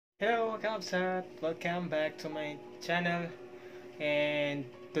Hello, Kabsat! Welcome back to my channel. And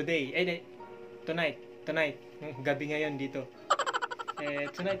today, tonight, gabi ngayon dito.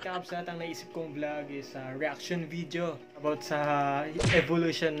 Tonight, Kabsat, ang naisip kong vlog is a reaction video about sa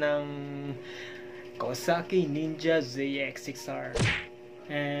evolution ng Kawasaki Ninja ZX-6R.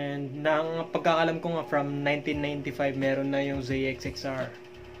 And nang pagkakalam ko nga, from 1995 meron na yung ZX-6R.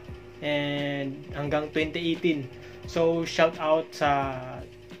 And hanggang 2018. So, shout out sa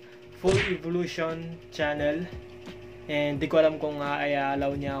Full Evolution channel, and di ko alam kung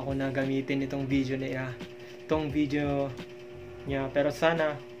i-allow niya ako na gamitin itong video niya, pero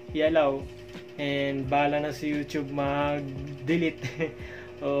sana i-allow, and bahala na si YouTube mag-delete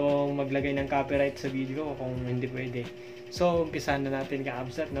o maglagay ng copyright sa video ko kung hindi pwede. So umpisahan na natin,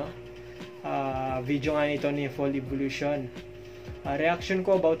 ka-absat, no? Video nga ito ni Full Evolution, reaction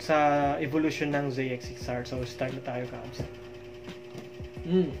ko about sa evolution ng ZX-6R. So start na tayo, ka-absat.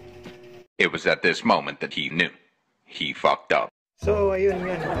 It was at this moment that he knew. He fucked up. So, ayun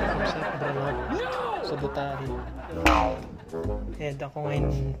yun. Sa butahe. And ako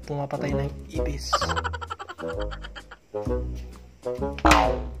ngayon pumapatay ng ibis.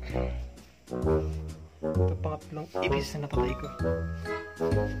 Ito pangatlong ibis na napatay ko.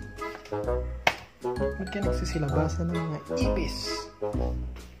 Ba't ka nagsisilabasan ng mga ibis?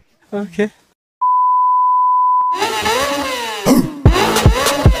 Okay.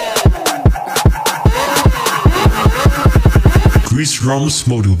 Grease drums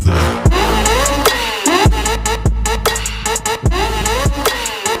model there.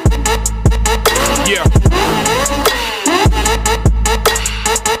 Yeah.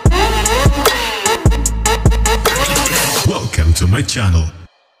 Welcome to my channel.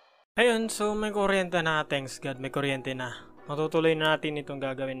 Ayun, so may kuryente na, thanks God, may kuryente na. Matutuloy na natin itong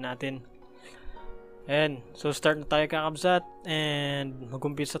gagawin natin. Ayan, so start na tayo, kakabsat, and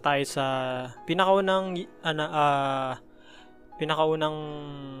mag-umpisa tayo sa pinakaunang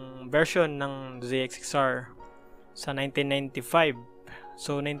version ng ZX-6R sa 1995.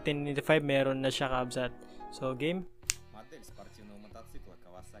 So 1995 meron na siya, kabsat. So game. Модель спортивного мотоцикла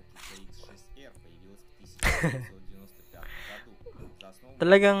Kawasaki ZX-6R появилась в 1995 году.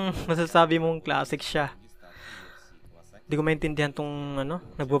 Talagang masasabi mong classic siya. Hindi ko maintindihan tong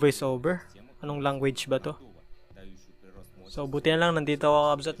nagvo-voice over. Anong language ba to? So buti na lang nandito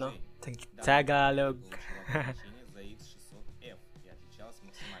ako, kabsat, no? Tagalog.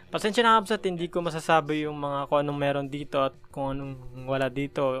 Pasensya na, kabsat, hindi ko masasabi yung mga kung anong meron dito at kung anong wala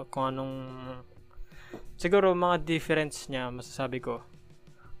dito, kung anong siguro mga difference niya masasabi ko.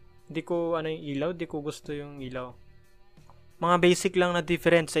 Hindi ko yung ilaw, hindi ko gusto yung ilaw. Mga basic lang na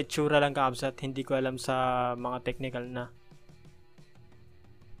difference sa itsura lang, kabsat, hindi ko alam sa mga technical na.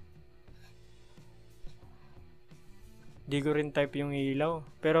 Hindi ko rin type yung ilaw,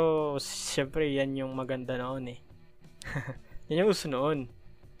 pero syempre yan yung maganda noon eh. Yan yung uso noon.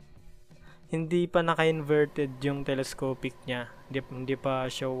 Hindi pa naka-inverted yung telescopic niya. Hindi pa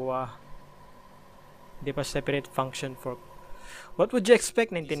show, hindi pa separate function fork. What would you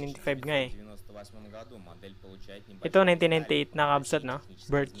expect? 1995 nga eh. Ito 1998 na, kabsat, no?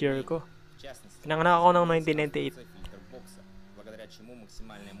 Birth year ko. Pinanganak ako ng 1998.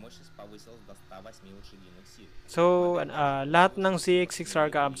 So, lahat ng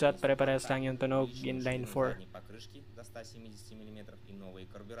ZX-6R, kabsat, pare-parehas lang yung tunog, inline 4.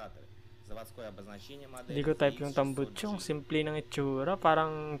 Hindi ko type yung tambutsong, simple ng itsura,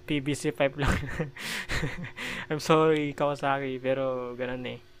 parang PVC pipe lang. I'm sorry, Kawasaki, pero ganun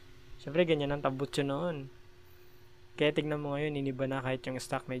eh. Siyempre ganyan ang tambutso noon. Kaya tignan mo ngayon, iniba na kahit yung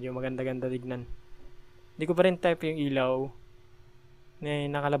stock, medyo maganda-ganda tignan. Hindi ko pa rin type yung ilaw.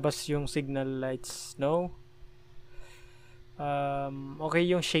 Nakalabas yung signal lights, no?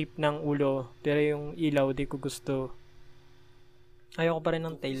 Okay yung shape ng ulo, pero yung ilaw di ko gusto. Ayoko pa rin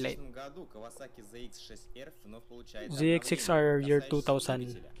ng taillight. ZX-6R year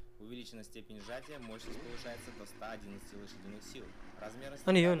 2000.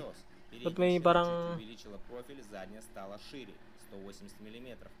 Ano yun? Ba't may parang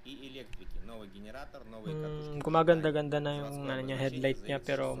gumaganda-ganda na yung headlight niya,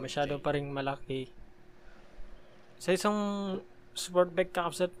 pero masyado pa rin malaki. Sa isang sport bike,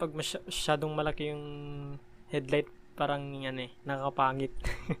 kakabsat, pag masyadong malaki yung headlight, parang nakakapangit.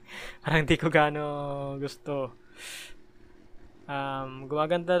 Parang di ko gaano gusto.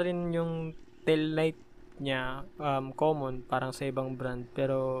 Gumaganda rin yung tail light niya, common, parang sa ibang brand,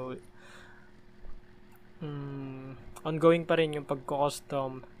 pero ongoing pa rin yung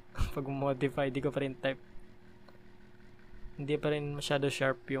pagko-custom, pag-modify, di ko pa rin type. Hindi pa rin masyado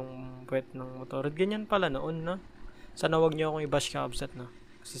sharp yung puwet ng motor. Ganyan pala noon, no? Sana wag niyo akong i-bash, ka-upset, no?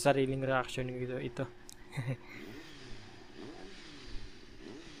 Kasi sariling reaction ito.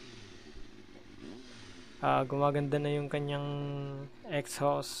 Gumaganda na yung kanyang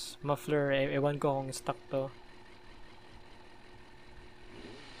exhaust muffler. Ewan ko kung stock to.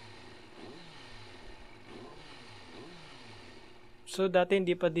 So dati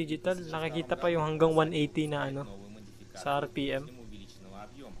hindi pa digital, nakikita pa yung hanggang 180 na ano sa RPM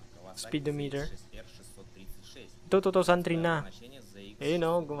speedometer. Ito 2003 na. Ayun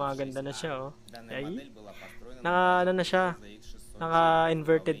oh, gumaganda na siya oh. Ay, ano na siya,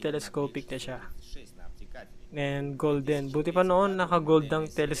 naka-inverted telescopic na siya. And golden. Buti pa noon naka-gold ang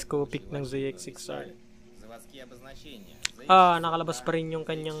telescopic ng ZX-6R. Nakalabas pa rin yung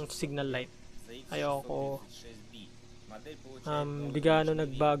kanyang signal light. Ayoko. Di gaano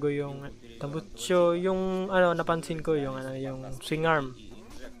nagbago yung tambutso, yung ano napansin ko yung yung swing arm.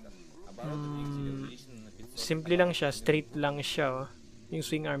 Simple lang siya, straight lang siya. Yung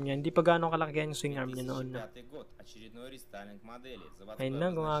swing arm niya, hindi pa gaano kalaki yung swing arm niya noon na. Ayun na,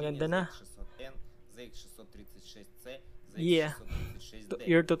 gumaganda na. Yeah.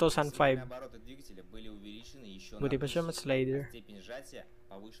 Year 2005. Buti pa siya slider.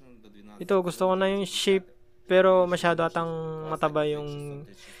 Ito, gusto ko na yung shape. Pero masyado atang mataba yung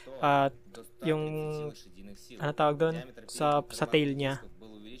ano tawag doon sa tail niya.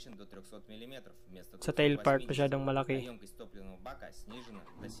 Sa tail part masyadong malaki.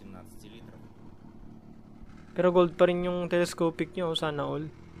 Pero gold pa rin yung telescopic nyo, sana all.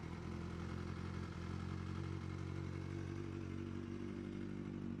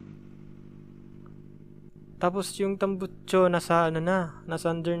 Tapos yung tambutso nasa nasa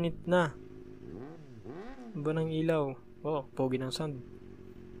underneath na. Ba ng ilaw? Oh, pogi ng sound.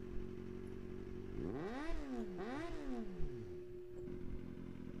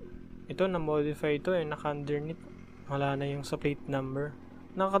 Ito, na-modify ito eh. Naka-underneath. Wala na yung sa plate number.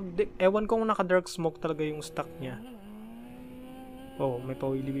 Ewan kong naka-dark smoke talaga yung stock niya. Oh, may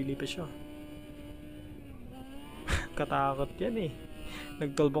pawili-wili pa siya. Katakot yan eh.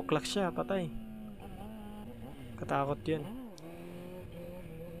 Nag-12 o'clock siya, patay. Katakot yan.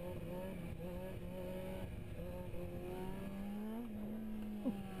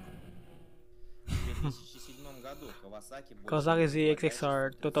 Kawasaki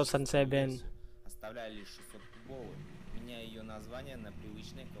ZX-6R 2007.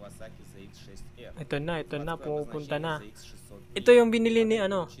 Ito na, pumupunta na. Ito yung binili ni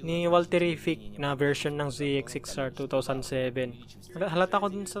Walter Fick na version ng ZX-6R 2007. Halata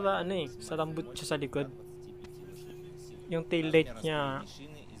ko dun sa sa tambutso sa likod. Yung tail light niya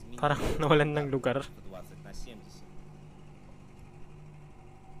parang nawalan ng lugar.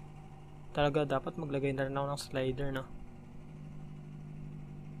 Talaga dapat maglagay na rin ako ng slider, no?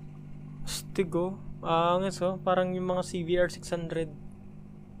 Stigo. Parang yung mga CVR 600.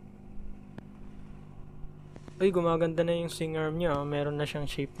 Ay, gumaganda na yung swing arm niya. Meron na siyang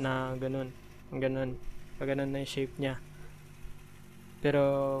shape na ganun. Ganun na yung shape niya. Pero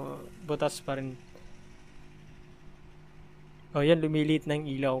butas pa rin. Oh, yan, lumiliit na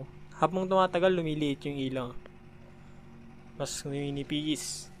yung ilaw. Habang tumatagal, lumiliit yung ilaw. Mas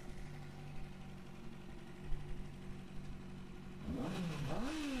minipis.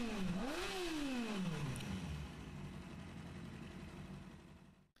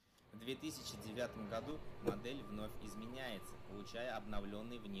 В 2009 году модель вновь изменяется, получая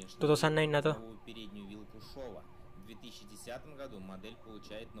обновленный внешний вид, 2009 на то. новую переднюю вилку шова. В 2010 году модель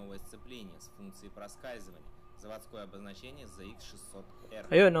получает новое сцепление с функцией проскальзывания. Заводское обозначение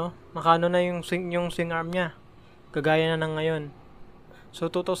ZX-6R. Ayun, no? Nakano na yung swing arm niya. Kagaya na ng ngayon. So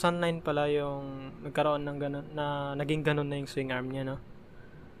 2009 pala yung nagkaroon ng ganun, na naging ganun na yung swing arm niya, no?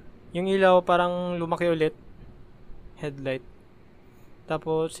 Yung ilaw parang lumaki ulit. Headlight.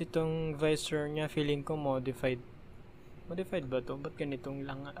 Tapos itong visor niya feeling ko modified. Modified ba to? Ba't ganitong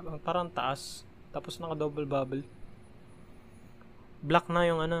lang? Parang taas. Tapos naka double bubble. Black na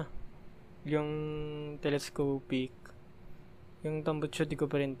yung yung telescopic. Yung tambutso di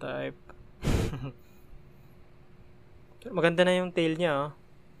ko pa rin type. Maganda na yung tail niya, oh.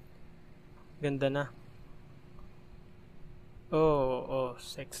 Ganda na. Oh,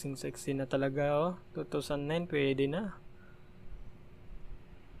 sexy na talaga, oh. 2009 pwede na.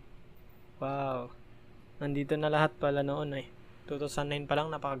 Wow. Nandito na lahat pala noon eh. 2009 pa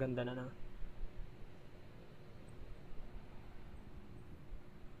lang napakaganda na.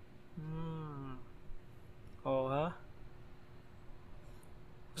 Oh ha.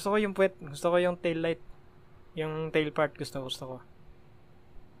 Gusto ko yung puwet. Gusto ko yung tail light. Yung tail part gusto ko.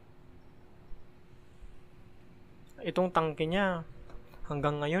 Itong tangke niya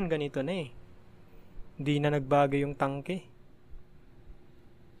hanggang ngayon ganito na eh. Hindi na nagbago yung tangke.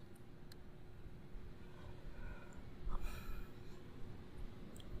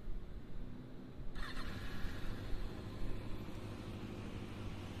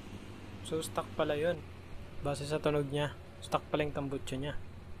 So, stock pala yun. Base sa tunog niya. Stock pala yung tambutso niya.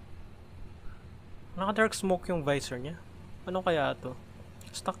 Naka-dark smoke yung visor niya. Ano kaya to?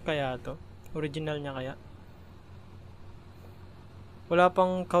 Stock kaya to? Original niya kaya? Wala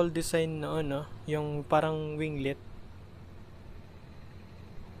pang cowl design noon, no? Yung parang winglet.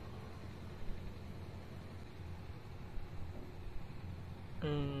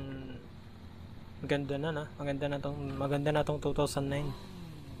 Maganda na, no? Maganda na tong 2009.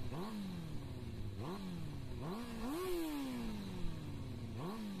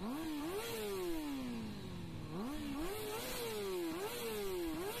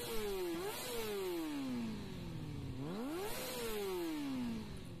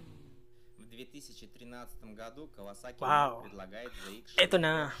 В 2013 году Kawasaki Wow. предлагает ZX-6R. Ito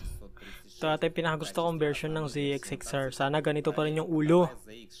na. Ito ata yung pinakagusto kong version ng ZX-6R. Sana ganito pa rin yung ulo.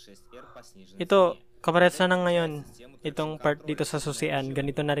 Ito, kapares na ng ngayon. Itong part dito sa susian,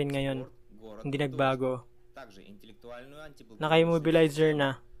 ganito na rin ngayon. Hindi nagbago. Naka-immobilizer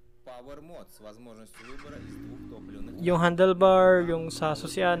na. Yung handlebar, yung sa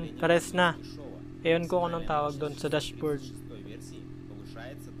susian, pares na. Ewan ko kung anong tawag doon sa dashboard.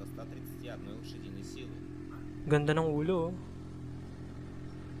 Ganda ng ulo, oh.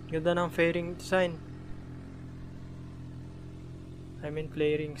 Ganda ng fairing design. I mean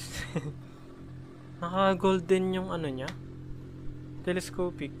flarings. Naka-golden yung ano niya.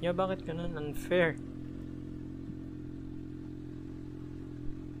 Telescopic niya. Bakit ganun? Unfair.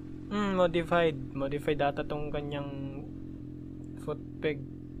 Modified. Modified data tong kanyang foot peg.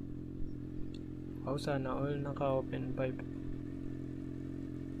 Sana all naka-open pipe.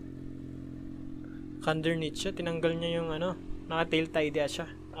 Underneath siya, tinanggal niya yung ano, naka-tail tie dia siya.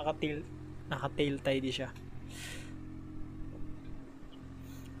 Naka-tail tie di siya.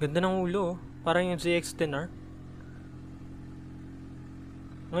 Ganda ng ulo, oh. Parang yung ZX-10R.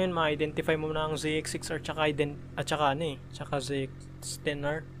 Ngayon, ma-identify mo na ang ZX-6R tsaka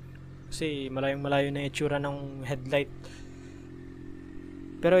ZX-10R. Kasi malayong-malayo na itsura ng headlight.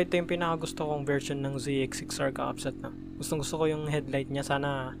 Pero ito yung pinakagusto kong version ng ZX-6R ka-upset na. Gusto ko yung headlight niya,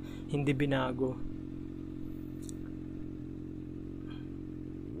 sana hindi binago.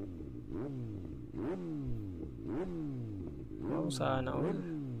 Sana all.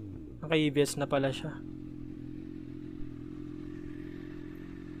 Naka-EBS na pala siya.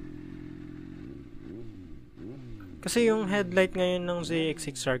 Kasi yung headlight ngayon ng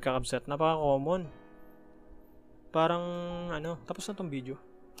ZX-6R kakabsat, napaka-common. Parang, tapos na tong video.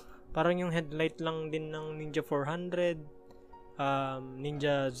 Parang yung headlight lang din ng Ninja 400,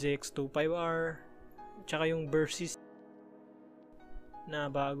 Ninja ZX-25R, tsaka yung Versys na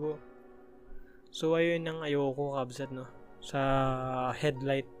bago. So, ayun ang ayoko kabsat, no? Sa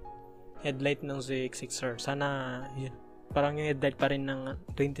headlight ng ZX-6R. Sana yun, parang yung headlight pa rin ng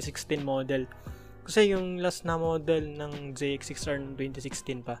 2016 model. Kasi yung last na model ng ZX-6R ng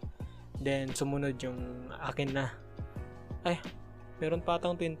 2016 pa. Then sumunod yung akin na. Meron pa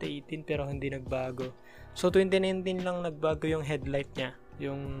atang 2018 pero hindi nagbago. So 2019 lang nagbago yung headlight niya,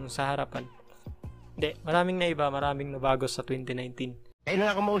 yung sa harapan. Hindi, maraming nabago sa 2019. Kayo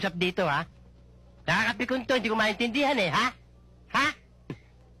na ako mausap dito, ha? Nakakapikon to, hindi ko maintindihan ha? Ha?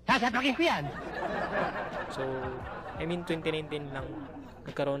 Sasapakin ko yan. So, 2019 lang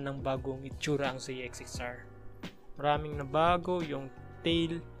nagkaroon ng bagong itsura ang ZX-6R. Maraming nabago, yung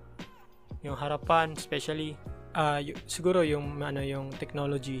tail, yung harapan, especially, siguro yung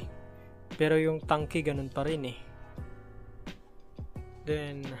technology. Pero yung tangke, ganun pa rin eh.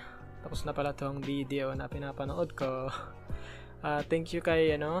 Then, tapos na pala tong video na pinapanood ko. Thank you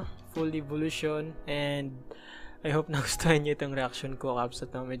kay Full Evolution, and I hope nagustuhan niyo itong reaction ko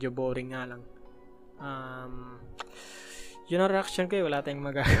kapsat na medyo boring nga lang. Yun ang reaction ko, wala tayong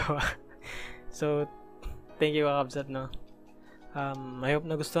magagawa. So thank you kapsat, no. I hope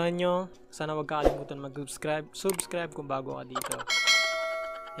nagustuhan nyo. Sana wag kakalimutan subscribe kung bago ka dito,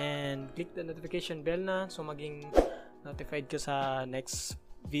 and click the notification bell na so maging notified ka sa next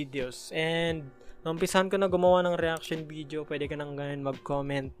videos. And umpisahan ko na gumawa ng reaction video. Pwede ka nang ganun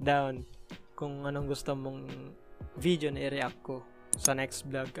mag-comment down kung anong gusto mong video na i-react ko sa next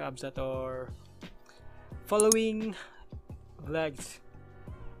vlog kabsat or following vlogs.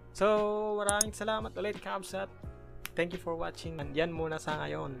 So maraming salamat ulit kabsat. Thank you for watching. And yan muna sa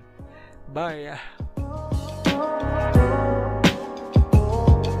ngayon. Bye.